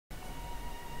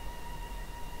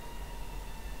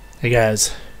Hey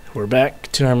guys, we're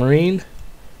back to our Marine.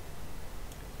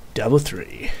 Diablo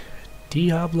 3.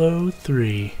 Diablo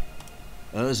 3.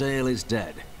 Urzael is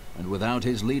dead, and without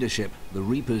his leadership, the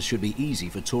Reapers should be easy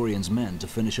for Torian's men to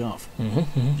finish off.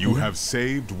 You have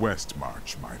saved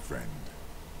Westmarch, my friend.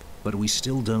 But we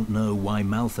still don't know why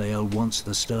Malthael wants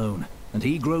the stone, and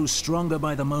he grows stronger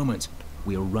by the moment.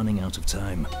 We are running out of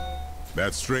time.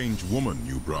 That strange woman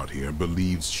you brought here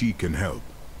believes she can help.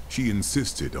 She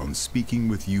insisted on speaking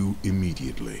with you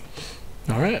immediately.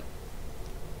 Alright.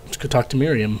 Let's go talk to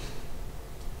Miriam.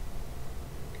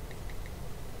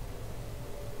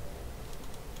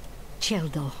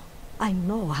 Cheldo, I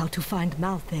know how to find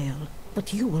Malthael,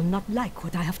 but you will not like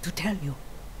what I have to tell you.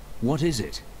 What is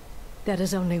it? There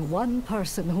is only one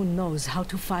person who knows how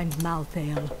to find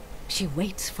Malthael. She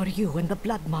waits for you in the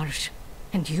Blood Marsh,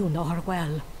 and you know her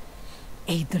well.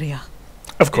 Adria.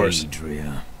 Of course.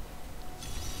 Adria.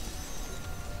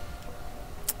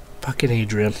 Fucking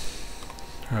Adria.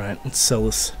 Alright, let's sell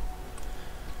this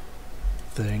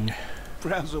thing.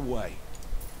 Browse away.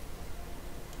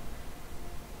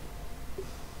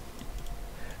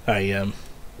 I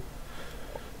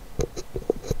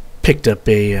picked up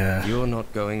a You're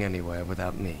not going anywhere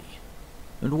without me.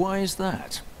 And why is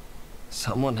that?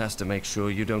 Someone has to make sure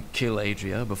you don't kill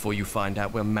Adria before you find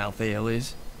out where Malthael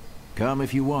is. Come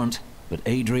if you want, but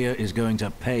Adria is going to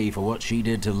pay for what she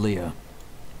did to Leah.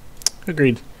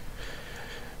 Agreed.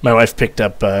 My wife picked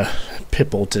up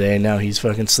Pitbull today, and now he's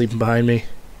fucking sleeping behind me.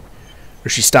 Or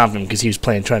she stopped him because he was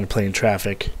trying to play in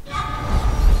traffic.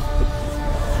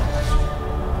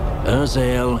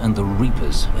 Urzael and the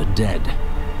Reapers are dead.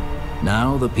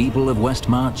 Now the people of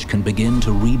Westmarch can begin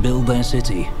to rebuild their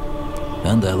city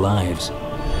and their lives.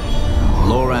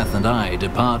 Lorath and I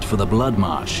depart for the Blood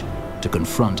Marsh to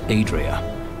confront Adria.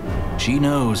 She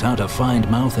knows how to find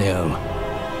Malthael,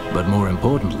 but more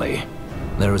importantly,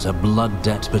 there is a blood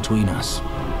debt between us,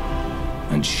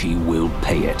 and she will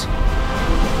pay it.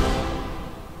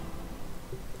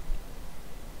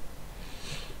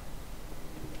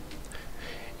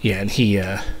 Yeah, and he's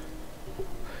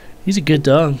a good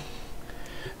dog.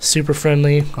 Super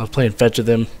friendly. I was playing fetch with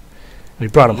him. We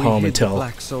brought him home hid until the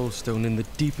Black Soul Stone in the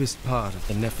deepest part of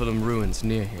the Nephilim ruins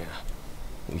near here.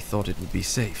 We thought it would be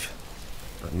safe,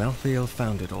 but Malthael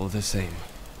found it all the same.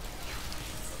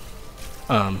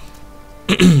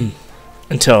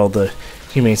 until the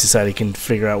Humane Society can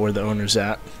figure out where the owner's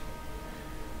at.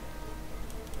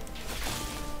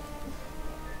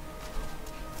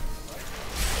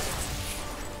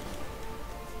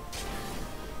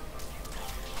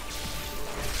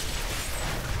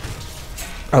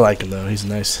 I like him though. He's a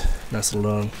nice little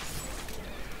dog.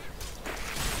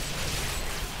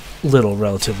 Little,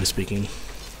 relatively speaking.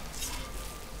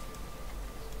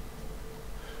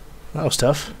 That was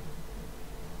tough.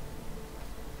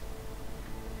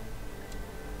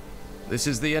 This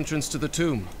is the entrance to the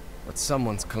tomb, but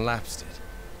someone's collapsed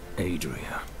it.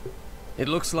 Adria. It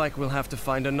looks like we'll have to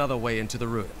find another way into the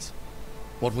ruins.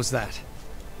 What was that?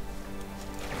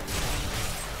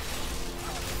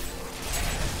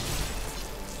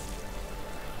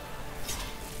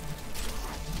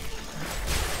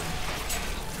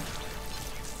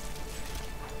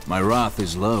 My wrath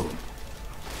is low.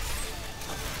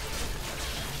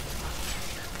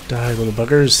 Die, little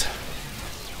buggers.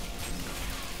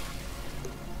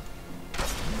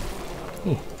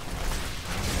 Ooh.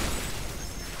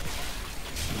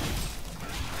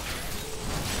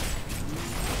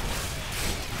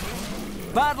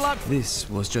 Bad luck! This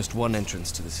was just one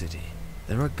entrance to the city.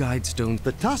 There are guide stones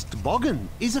The tusked Boggin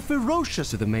is a ferocious...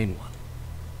 to the main one.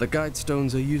 The guide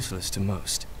stones are useless to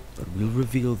most, but will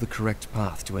reveal the correct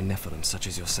path to a Nephilim such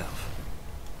as yourself.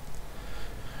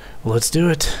 Well, let's do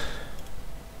it.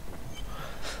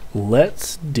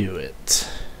 Let's do it.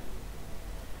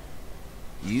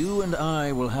 You and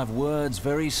I will have words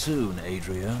very soon,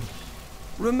 Adria.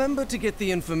 Remember to get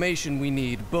the information we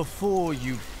need before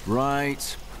you...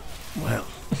 Right. Well,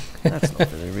 that's not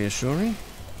very reassuring.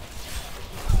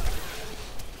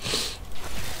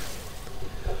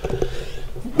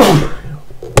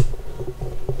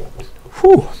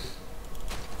 Whew.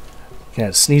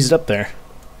 Can't sneeze it up there.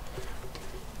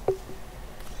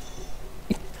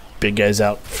 Big guy's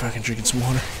out fucking drinking some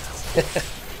water.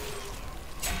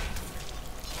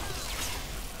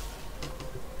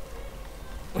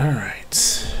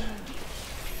 Alright.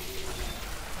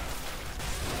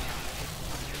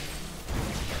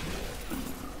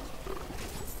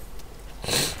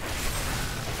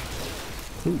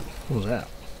 Ooh, what was that?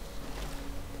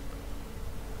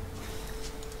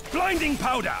 Blinding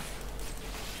powder!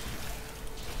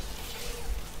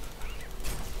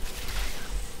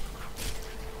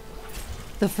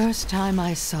 The first time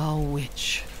I saw a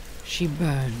witch, she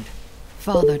burned.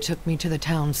 Father took me to the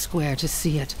town square to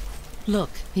see it. Look,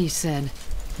 he said,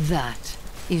 that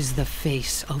is the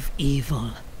face of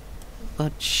evil.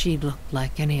 But she looked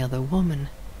like any other woman,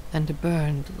 and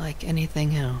burned like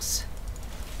anything else.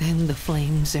 Then the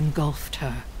flames engulfed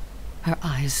her. Her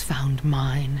eyes found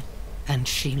mine, and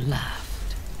she laughed.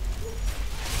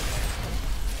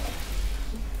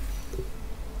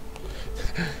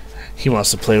 He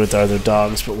wants to play with our other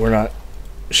dogs, but we're not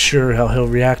sure how he'll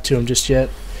react to him just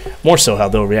yet. More so how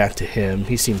they'll react to him.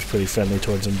 He seems pretty friendly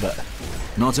towards him, but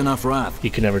Not enough wrath. you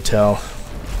can never tell.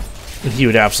 And he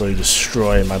would absolutely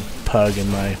destroy my pug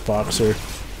and my boxer.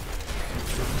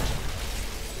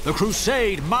 The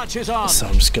crusade marches on. So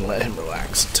I'm just gonna let him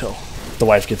relax until the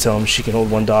wife can tell him she can hold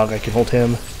one dog, I can hold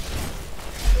him.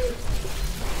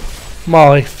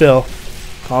 Molly, Phil,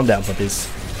 calm down, puppies.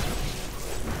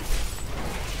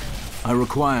 I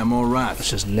require more wrath. Let's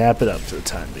just nap it up for the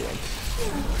time being.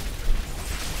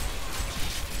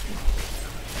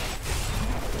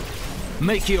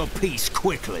 Make your peace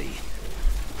quickly.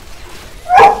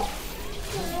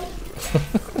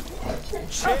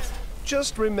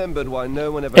 Just remembered why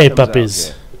no one ever Hey, comes out puppies.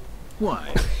 here.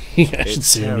 Why? You guys should It's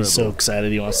see him. He's so terrible.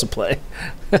 excited he wants to play.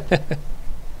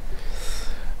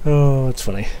 Oh, it's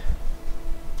funny.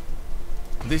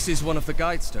 This is one of the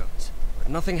guide stones, but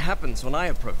nothing happens when I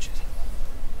approach it.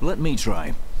 Let me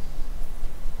try.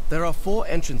 There are 4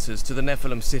 entrances to the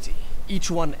Nephilim city,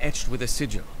 each one etched with a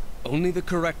sigil. Only the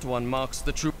correct one marks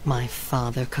the true. My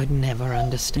father could never When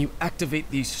understand. you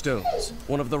activate these stones,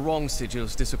 one of the wrong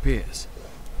sigils disappears.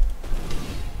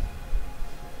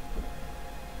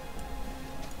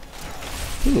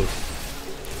 Ooh.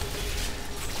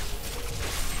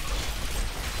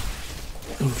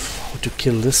 Oof, how to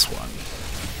kill this one?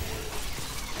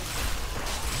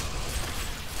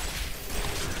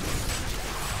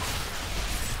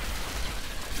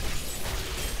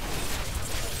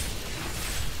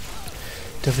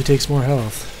 Definitely takes more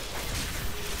health.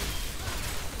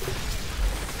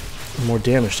 More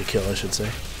damage to kill, I should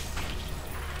say.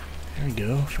 There we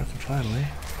go, fucking finally.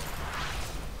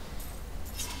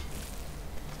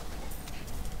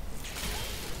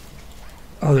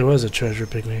 Oh, there was a treasure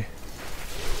pygmy.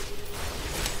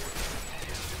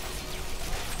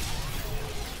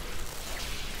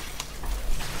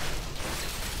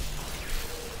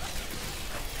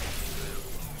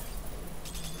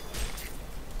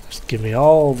 Just give me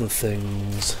all the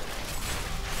things.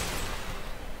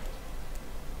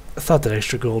 I thought that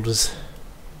extra gold was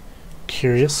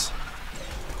curious.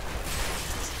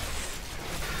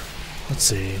 Let's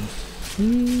see.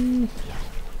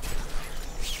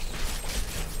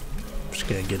 Just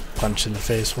gonna get punched in the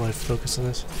face while I focus on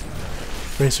this.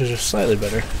 Racers are slightly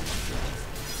better.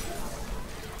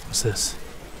 What's this?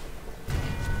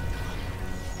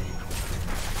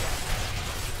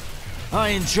 I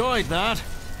enjoyed that.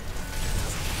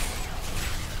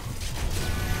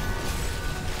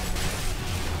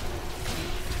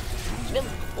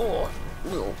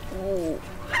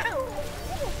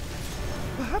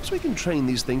 Perhaps we can train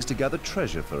these things to gather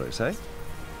treasure for us, eh?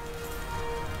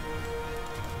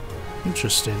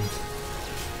 Interesting.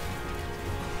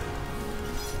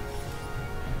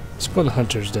 Let's go to the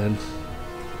hunter's den.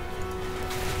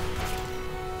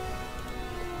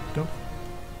 Go.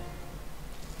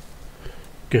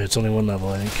 Good, it's only one level,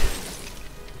 I think.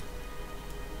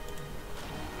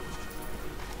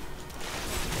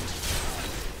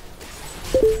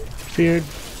 Feared.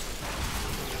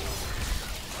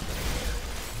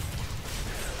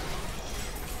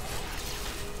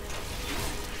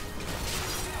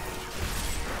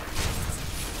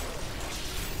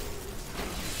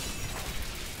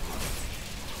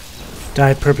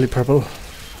 Die purpley purple.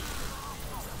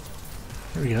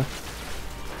 There we go.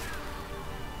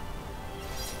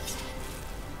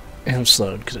 And I'm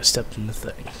slowed because I stepped in the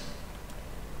thing.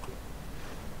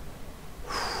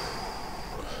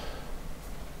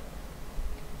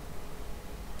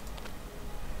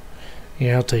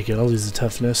 Yeah, I'll take it. I'll lose the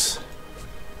toughness.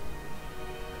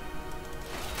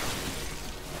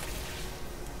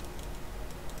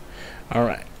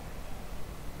 Alright.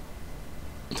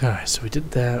 Alright, so we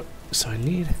did that. So I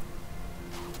need...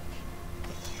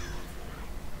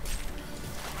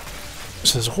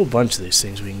 So there's a whole bunch of these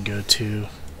things we can go to.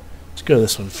 Let's go to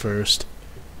this one first.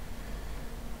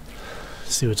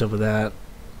 See what's up with that.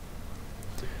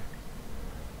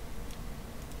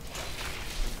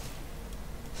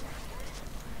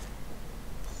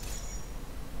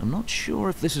 I'm not sure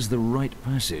if this is the right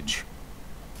passage.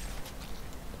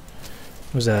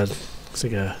 What's that? Looks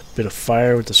like a bit of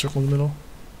fire with the circle in the middle.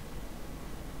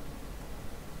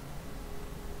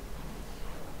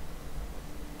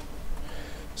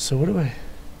 So what do I...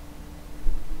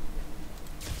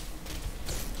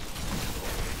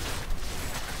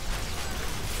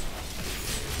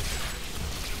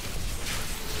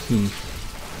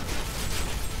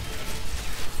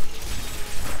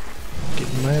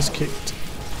 Getting my ass kicked.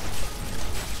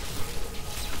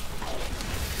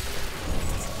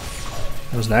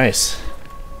 That was nice.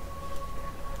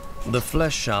 The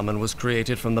flesh shaman was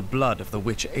created from the blood of the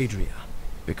witch Adria.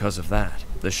 Because of that,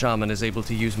 the shaman is able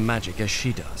to use magic as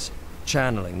she does,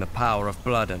 channeling the power of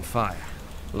blood and fire.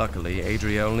 Luckily,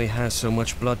 Adria only has so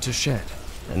much blood to shed,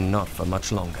 and not for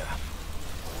much longer.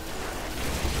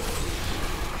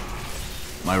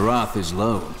 My wrath is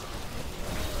low.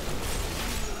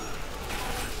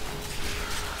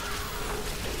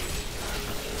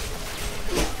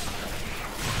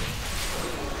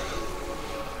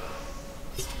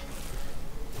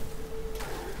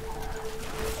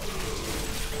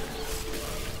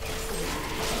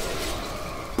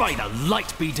 By the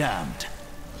light be damned!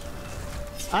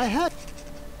 I had...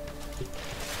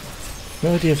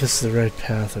 No idea if this is the right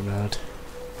path or not.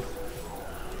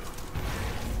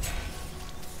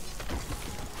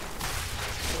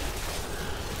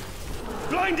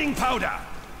 Blinding powder!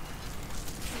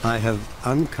 I have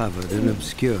uncovered and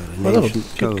obscured an Oh,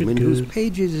 ancient good, tome in whose good.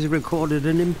 pages is recorded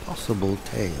an impossible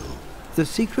tale. The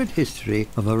secret history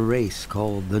of a race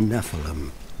called the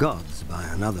Nephilim, gods by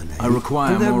another name, I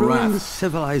require and their more ruined wrath.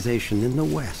 civilization in the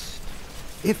West.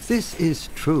 If this is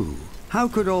true, how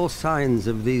could all signs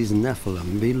of these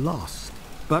Nephilim be lost,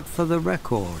 but for the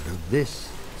record of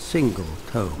this single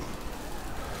tome?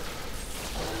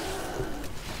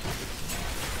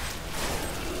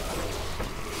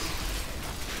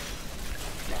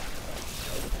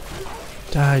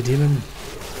 Die, demon.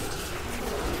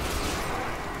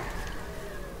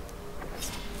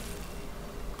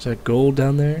 Is that gold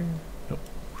down there? Nope.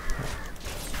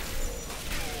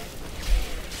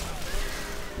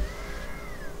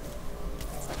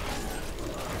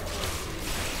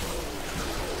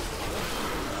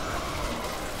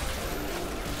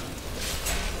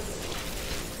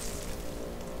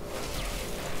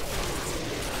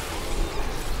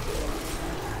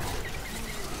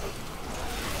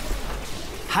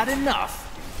 Had enough?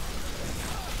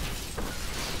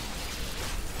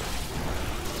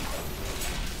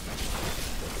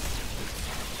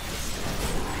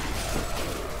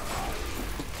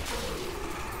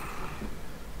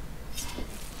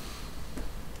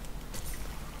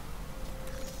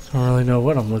 I don't really know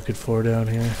what I'm looking for down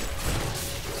here.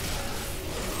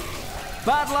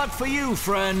 Bad luck for you,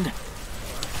 friend.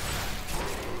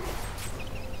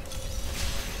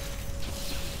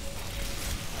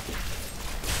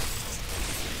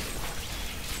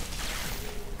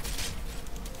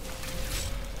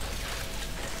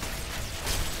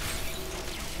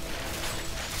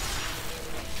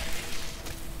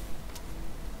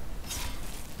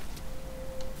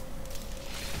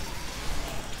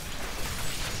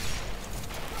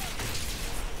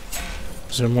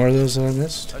 Is there more of those that I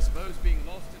missed? I suppose being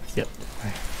lost in Yep.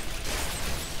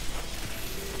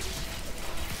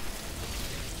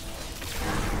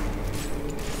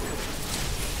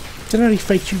 Did I already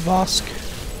fight you, Vosk?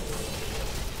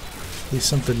 At least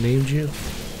something named you.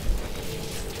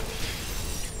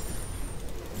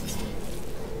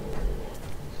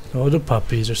 Oh, the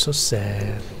puppies are so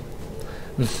sad.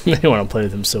 They want to play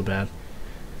with them so bad.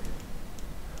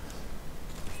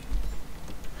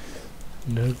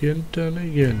 No get done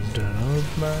again, done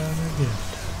of mine again.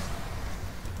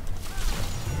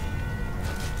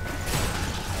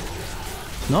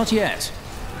 Not yet.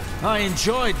 I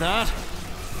enjoyed that.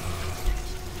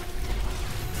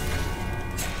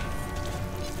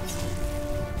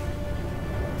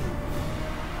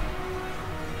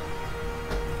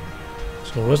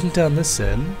 So it wasn't down this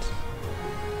end.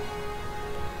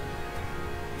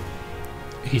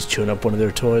 He's chewing up one of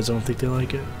their toys. I don't think they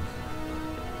like it.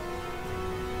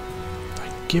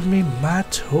 Like, give me my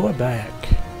toy back.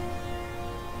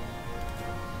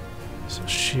 So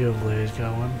Shield Blade's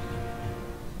got one.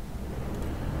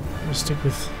 I'm gonna stick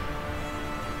with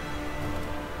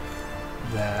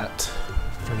that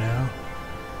for now.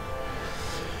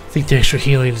 I think the extra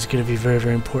healing is going to be very,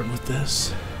 very important with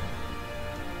this.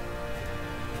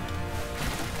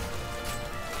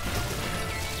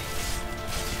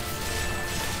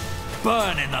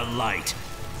 Burn in the light.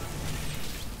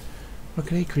 What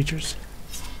can I eat, creatures?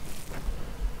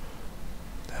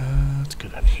 Let's go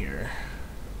down here.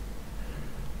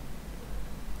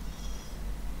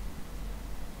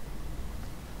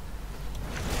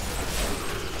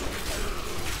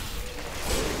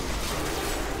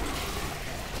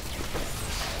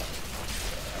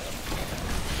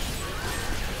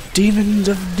 Demons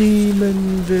of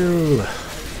Demonville.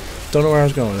 Don't know where I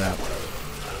was going with that.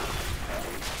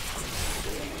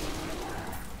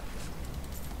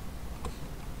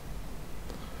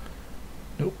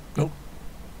 Nope, nope.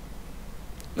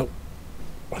 Nope.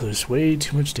 Oh, there's way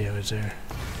too much damage there.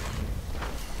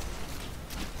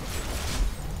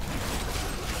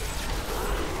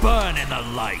 Burn in the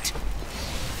light.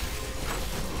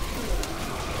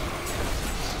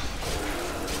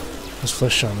 Those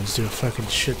flesh shamans do a fucking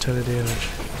shit ton of damage.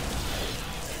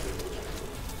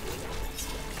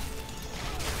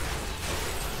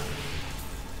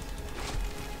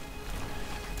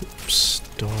 Oops,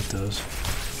 don't want those.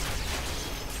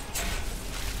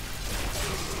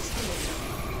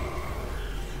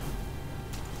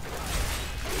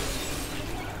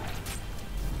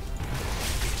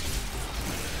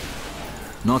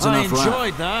 Not I enough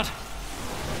enjoyed that.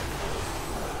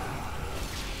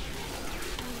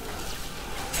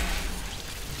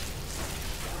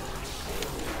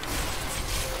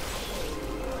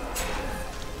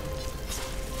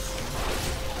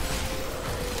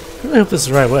 I really hope this is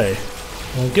the right way.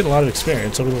 Well, I'm getting a lot of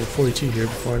experience. I'll be level 42 here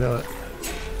before I know it.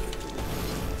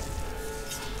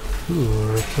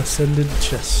 Ooh, ascended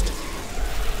chest.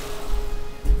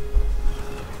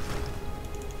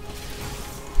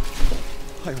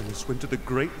 I almost went to the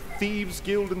great thieves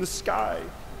guild in the sky.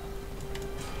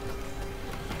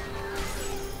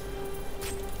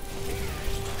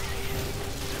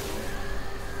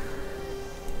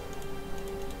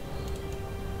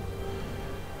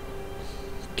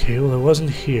 Okay, well, it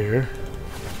wasn't here.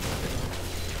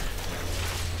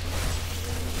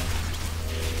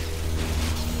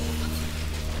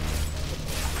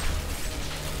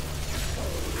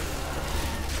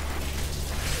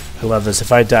 I love this.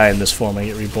 If I die in this form, I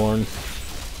get reborn.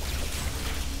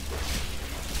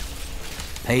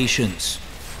 Patience.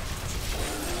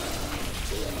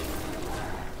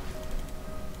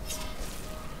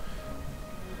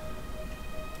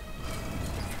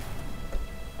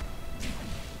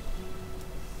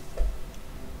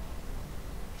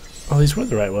 Oh, these were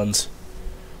the right ones.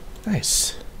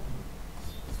 Nice.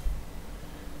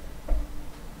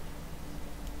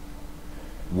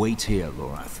 Wait here,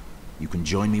 Lorath. You can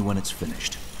join me when it's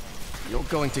finished. You're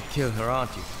going to kill her,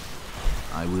 aren't you?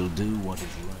 I will do what is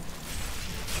right.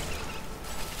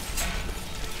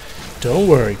 Don't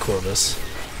worry, Corvus.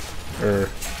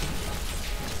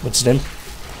 What's his name?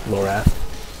 Lorath.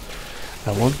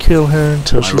 I won't kill her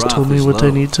until she's told me what I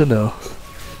need to know.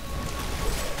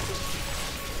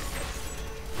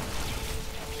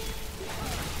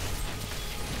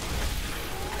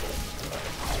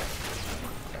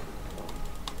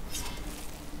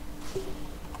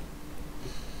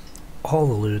 All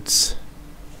the loots.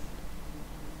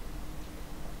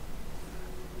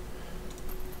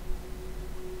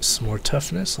 Some more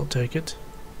toughness, I'll take it.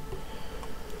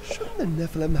 Shouldn't the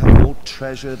Nephilim have more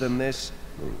treasure than this?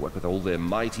 What with all their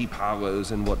mighty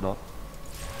powers and whatnot?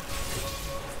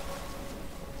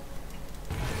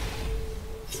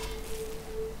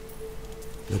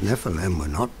 The Nephilim were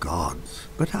not gods,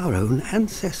 but our own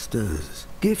ancestors,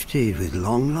 gifted with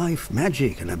long life,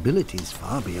 magic, and abilities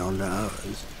far beyond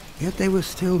ours. Yet they were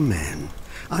still men.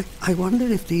 I wonder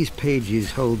if these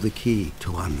pages hold the key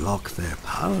to unlock their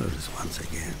powers once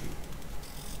again.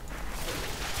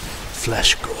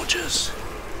 Flesh gorges.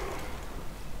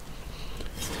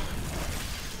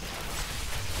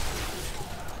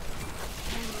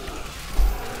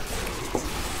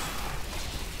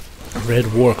 A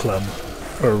red war club.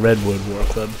 Or a redwood war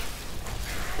club.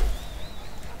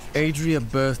 Adria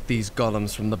birthed these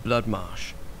golems from the blood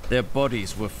marsh. Their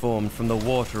bodies were formed from the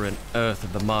water and earth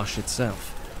of the marsh itself,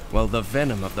 while the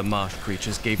venom of the marsh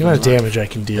creatures gave The them amount of life. damage I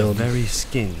can deal. Their very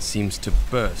skin seems to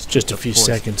burst. Just a with few the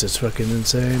poison. seconds, it's fucking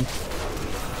insane.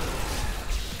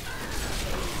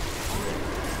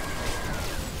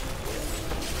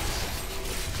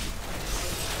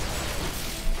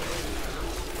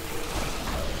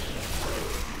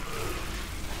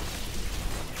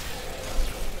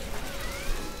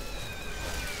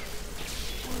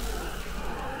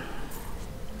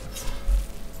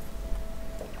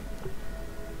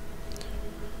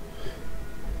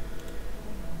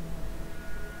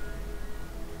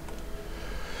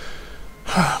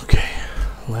 Okay,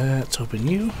 let's open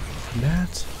you and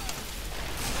that.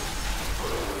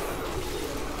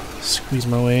 Squeeze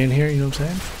my way in here, you know what I'm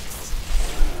saying?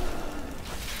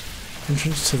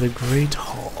 Entrance to the Great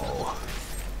Hall.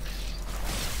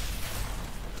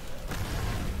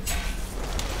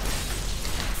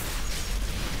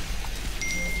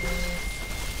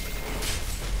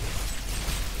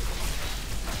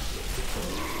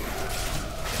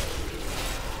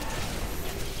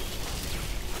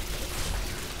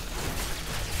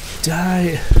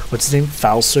 Die. What's his name?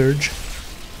 Foul Surge.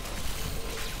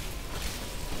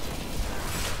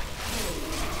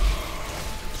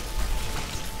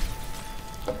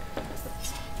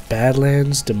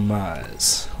 Badlands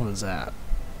Demise. What is that?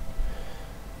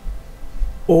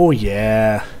 Oh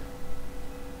yeah.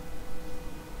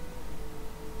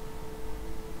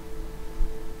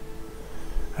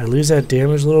 I lose that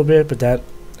damage a little bit, but that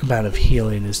amount of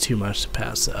healing is too much to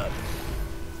pass up.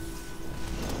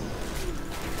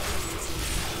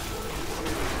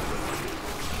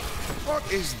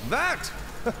 What is that?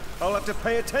 I'll have to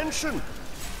pay attention.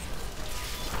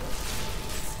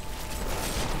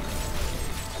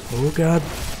 Oh god.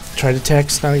 Try to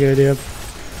text, not a good idea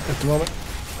at the moment.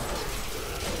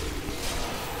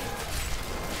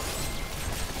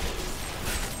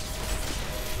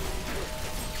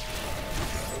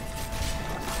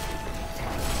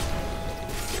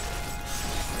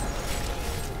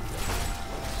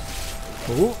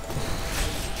 Oh.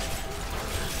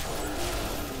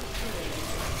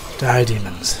 Die,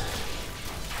 demons.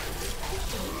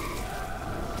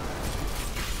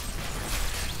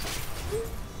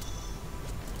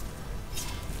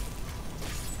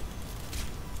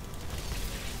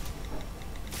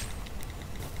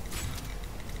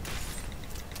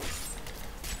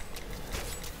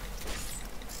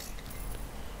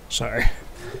 Sorry.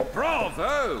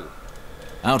 Bravo!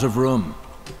 Out of room.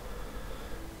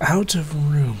 Out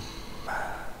of room.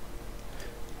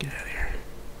 Get out of here.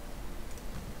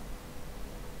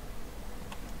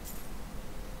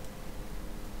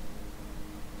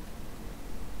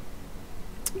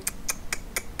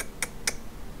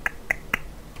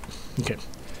 Okay.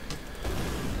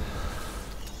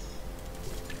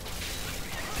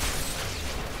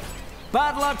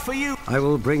 Bad luck for you. I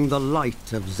will bring the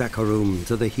light of Zakharum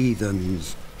to the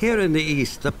heathens. Here in the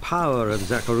east, the power of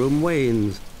Zakharum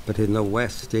wanes, but in the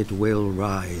west it will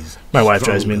rise. My wife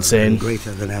drives me Stronger and insane.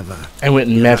 greater than ever. I went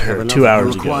and met her 2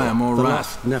 hours Require ago more The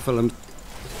wrath. lost Nephilim.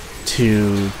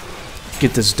 to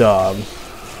get this dog.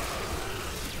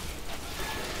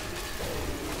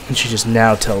 And she just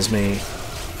now tells me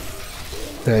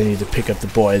that I need to pick up the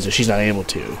boys, or she's not able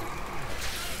to.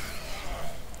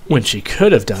 When she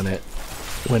could have done it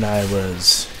when I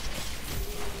was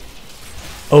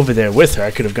over there with her.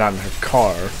 I could have gotten her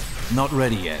car. Not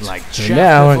ready yet. Like So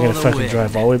now I'm gonna fucking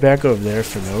drive all the way back over there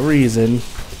for no reason,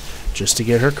 just to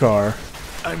get her car.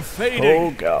 I'm fading.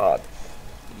 Oh god,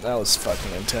 that was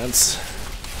fucking intense.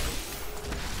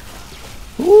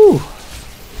 Woo!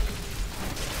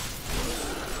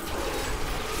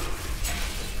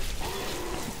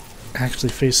 Actually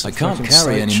face I a can't fucking carry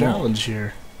slight anymore. challenge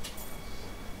here.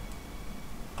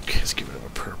 Okay, let's give it a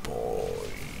purple.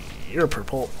 You're a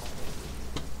purple.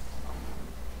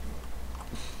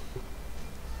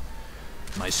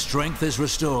 My strength is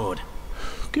restored.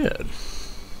 Good.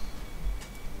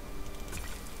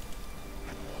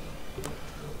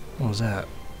 What was that?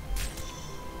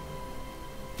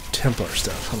 Templar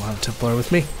stuff. I don't have a Templar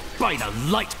with me. By the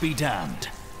light be damned.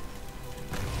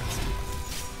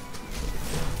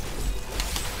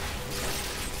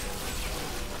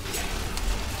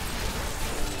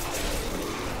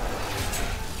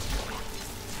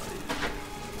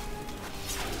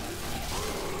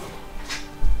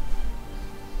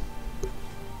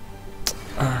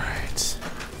 Alright.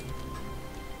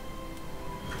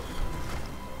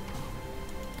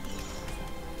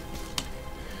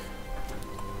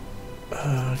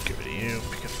 Give it to you.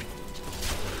 Pick up.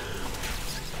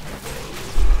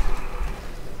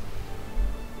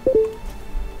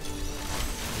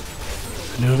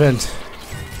 New event.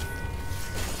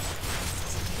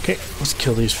 Okay, let's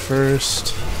kill these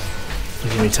first.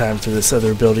 Give me time for this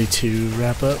other ability to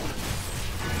wrap up.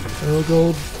 Arrow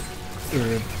gold.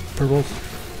 Or purple.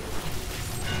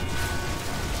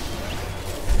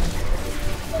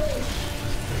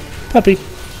 Puppy,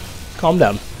 calm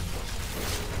down.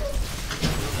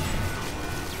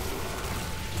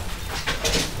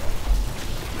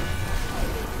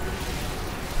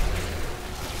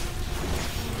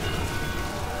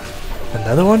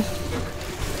 Another one?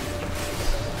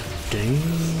 Dang.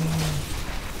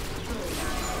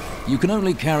 You can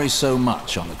only carry so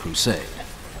much on the crusade.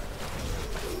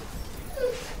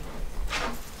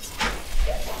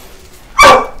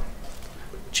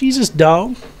 Jesus,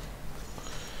 dog.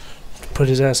 Put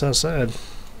his ass outside.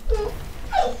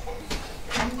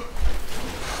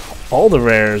 All the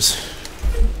rares.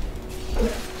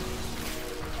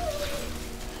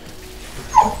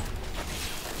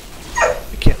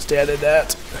 I can't stand at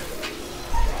that.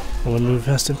 One move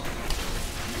past him.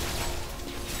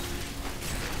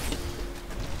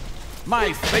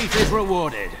 My faith is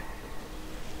rewarded.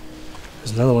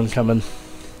 There's another one coming.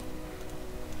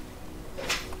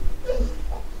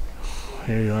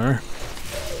 here you are.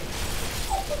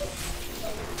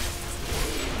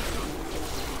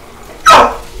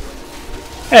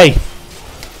 Hey!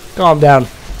 Calm down.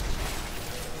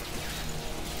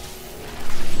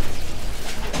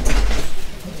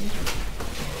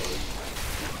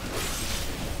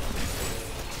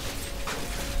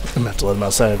 I'm gonna have to let him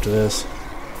outside after this.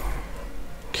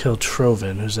 Kill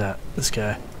Trovin. Who's that? This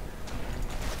guy.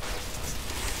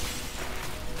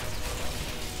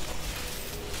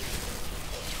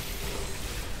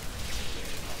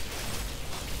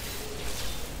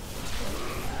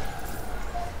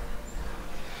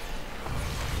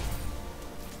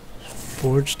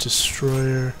 Forge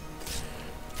Destroyer.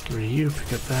 Get rid of you.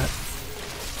 Pick up that.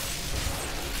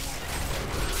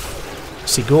 I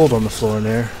see gold on the floor in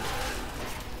there.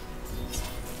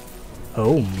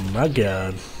 Oh my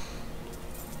god.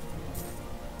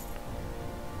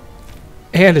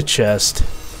 And a chest.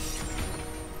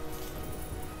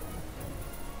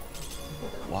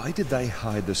 Why did they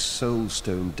hide the soul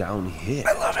stone down here?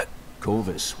 I love it.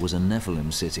 Corvus was a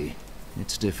Nephilim city.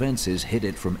 Its defenses hid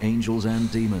it from angels and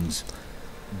demons.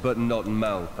 But not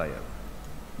Malthael.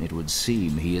 It would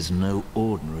seem he is no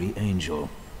ordinary angel.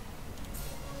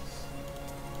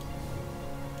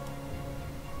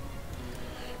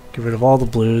 Get rid of all the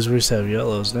blues. We just have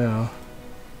yellows now.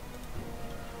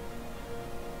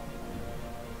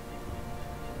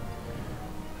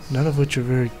 None of which are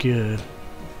very good.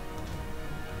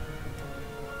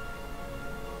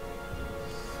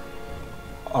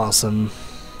 Awesome.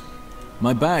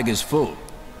 My bag is full.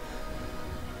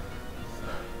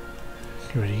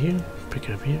 Get rid of you. Pick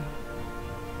up you.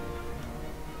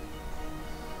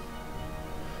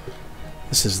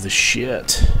 This is the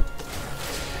shit.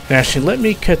 Actually, let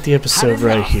me cut the episode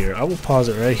right here. I will pause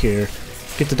it right here.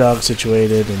 Get the dog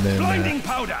situated and then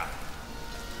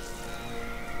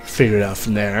figure it out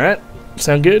from there. Alright?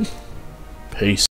 Sound good? Peace.